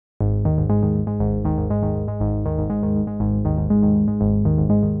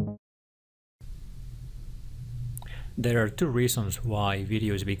There are two reasons why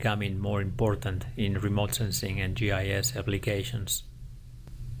video is becoming more important in remote sensing and GIS applications.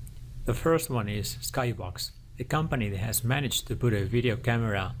 The first one is Skybox, a company that has managed to put a video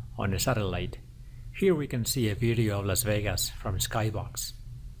camera on a satellite. Here we can see a video of Las Vegas from Skybox.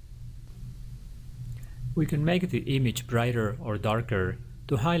 We can make the image brighter or darker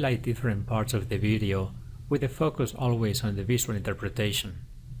to highlight different parts of the video with the focus always on the visual interpretation.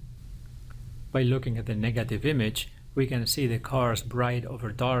 By looking at the negative image, we can see the cars bright over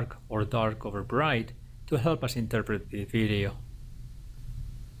dark or dark over bright to help us interpret the video.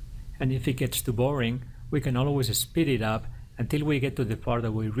 And if it gets too boring, we can always speed it up until we get to the part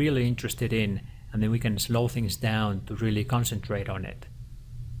that we're really interested in, and then we can slow things down to really concentrate on it.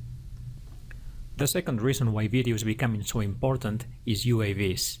 The second reason why video is becoming so important is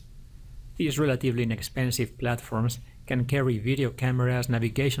UAVs. These relatively inexpensive platforms can carry video cameras,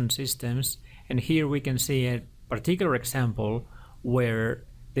 navigation systems, and here we can see a particular example where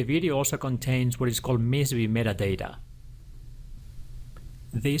the video also contains what is called ENVI metadata.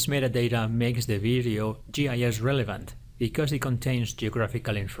 This metadata makes the video GIS relevant because it contains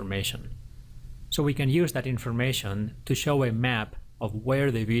geographical information. So we can use that information to show a map of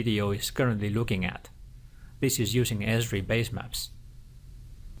where the video is currently looking at. This is using Esri base maps.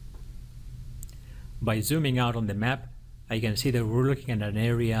 By zooming out on the map, I can see that we're looking at an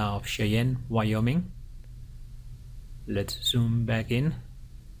area of Cheyenne, Wyoming. Let's zoom back in.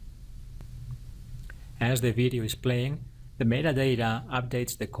 As the video is playing, the metadata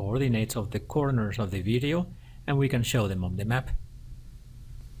updates the coordinates of the corners of the video, and we can show them on the map.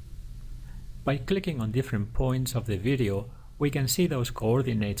 By clicking on different points of the video, we can see those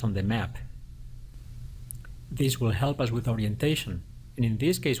coordinates on the map. This will help us with orientation, and in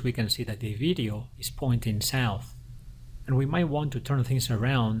this case we can see that the video is pointing south, and we might want to turn things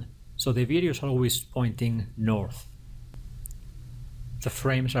around so the video is always pointing north. The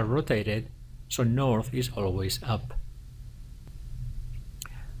frames are rotated, so north is always up.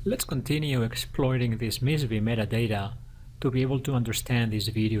 Let's continue exploiting this ENVI metadata to be able to understand this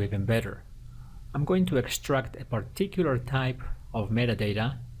video even better. I'm going to extract a particular type of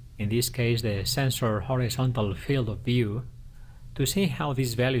metadata, in this case the sensor horizontal field of view, to see how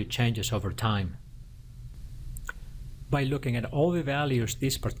this value changes over time. By looking at all the values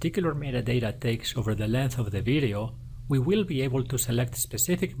this particular metadata takes over the length of the video, we will be able to select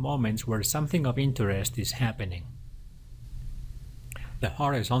specific moments where something of interest is happening. The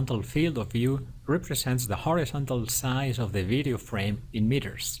horizontal field of view represents the horizontal size of the video frame in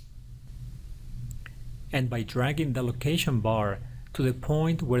meters. And by dragging the location bar to the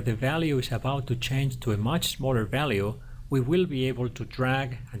point where the value is about to change to a much smaller value, we will be able to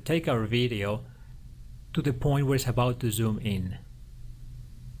drag and take our video to the point where it's about to zoom in.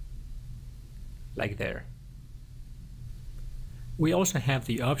 Like there. We also have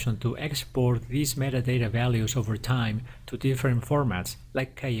the option to export these metadata values over time to different formats,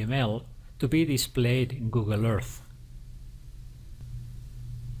 like KML, to be displayed in Google Earth.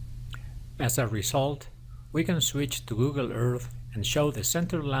 As a result, we can switch to Google Earth and show the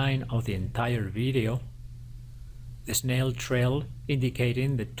center line of the entire video, the snail trail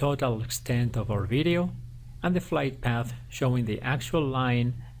indicating the total extent of our video, and the flight path showing the actual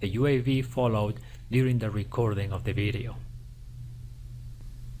line the UAV followed during the recording of the video.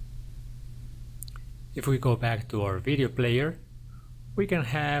 If we go back to our video player, we can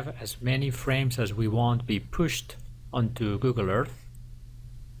have as many frames as we want be pushed onto Google Earth.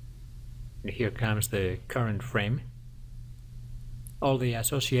 And here comes the current frame. All the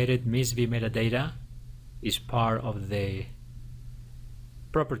associated ENVI metadata is part of the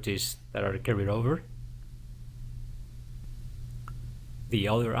properties that are carried over. The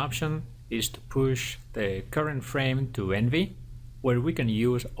other option is to push the current frame to ENVI, where we can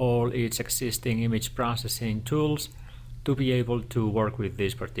use all its existing image processing tools to be able to work with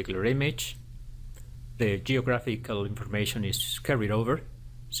this particular image. The geographical information is carried over,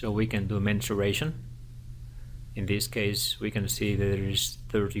 so we can do mensuration. In this case, we can see that there is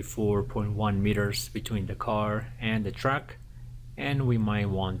 34.1 meters between the car and the truck, and we might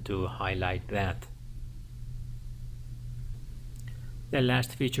want to highlight that. The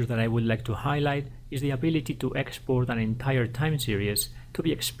last feature that I would like to highlight is the ability to export an entire time series to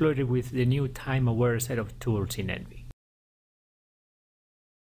be exploited with the new time-aware set of tools in ENVI.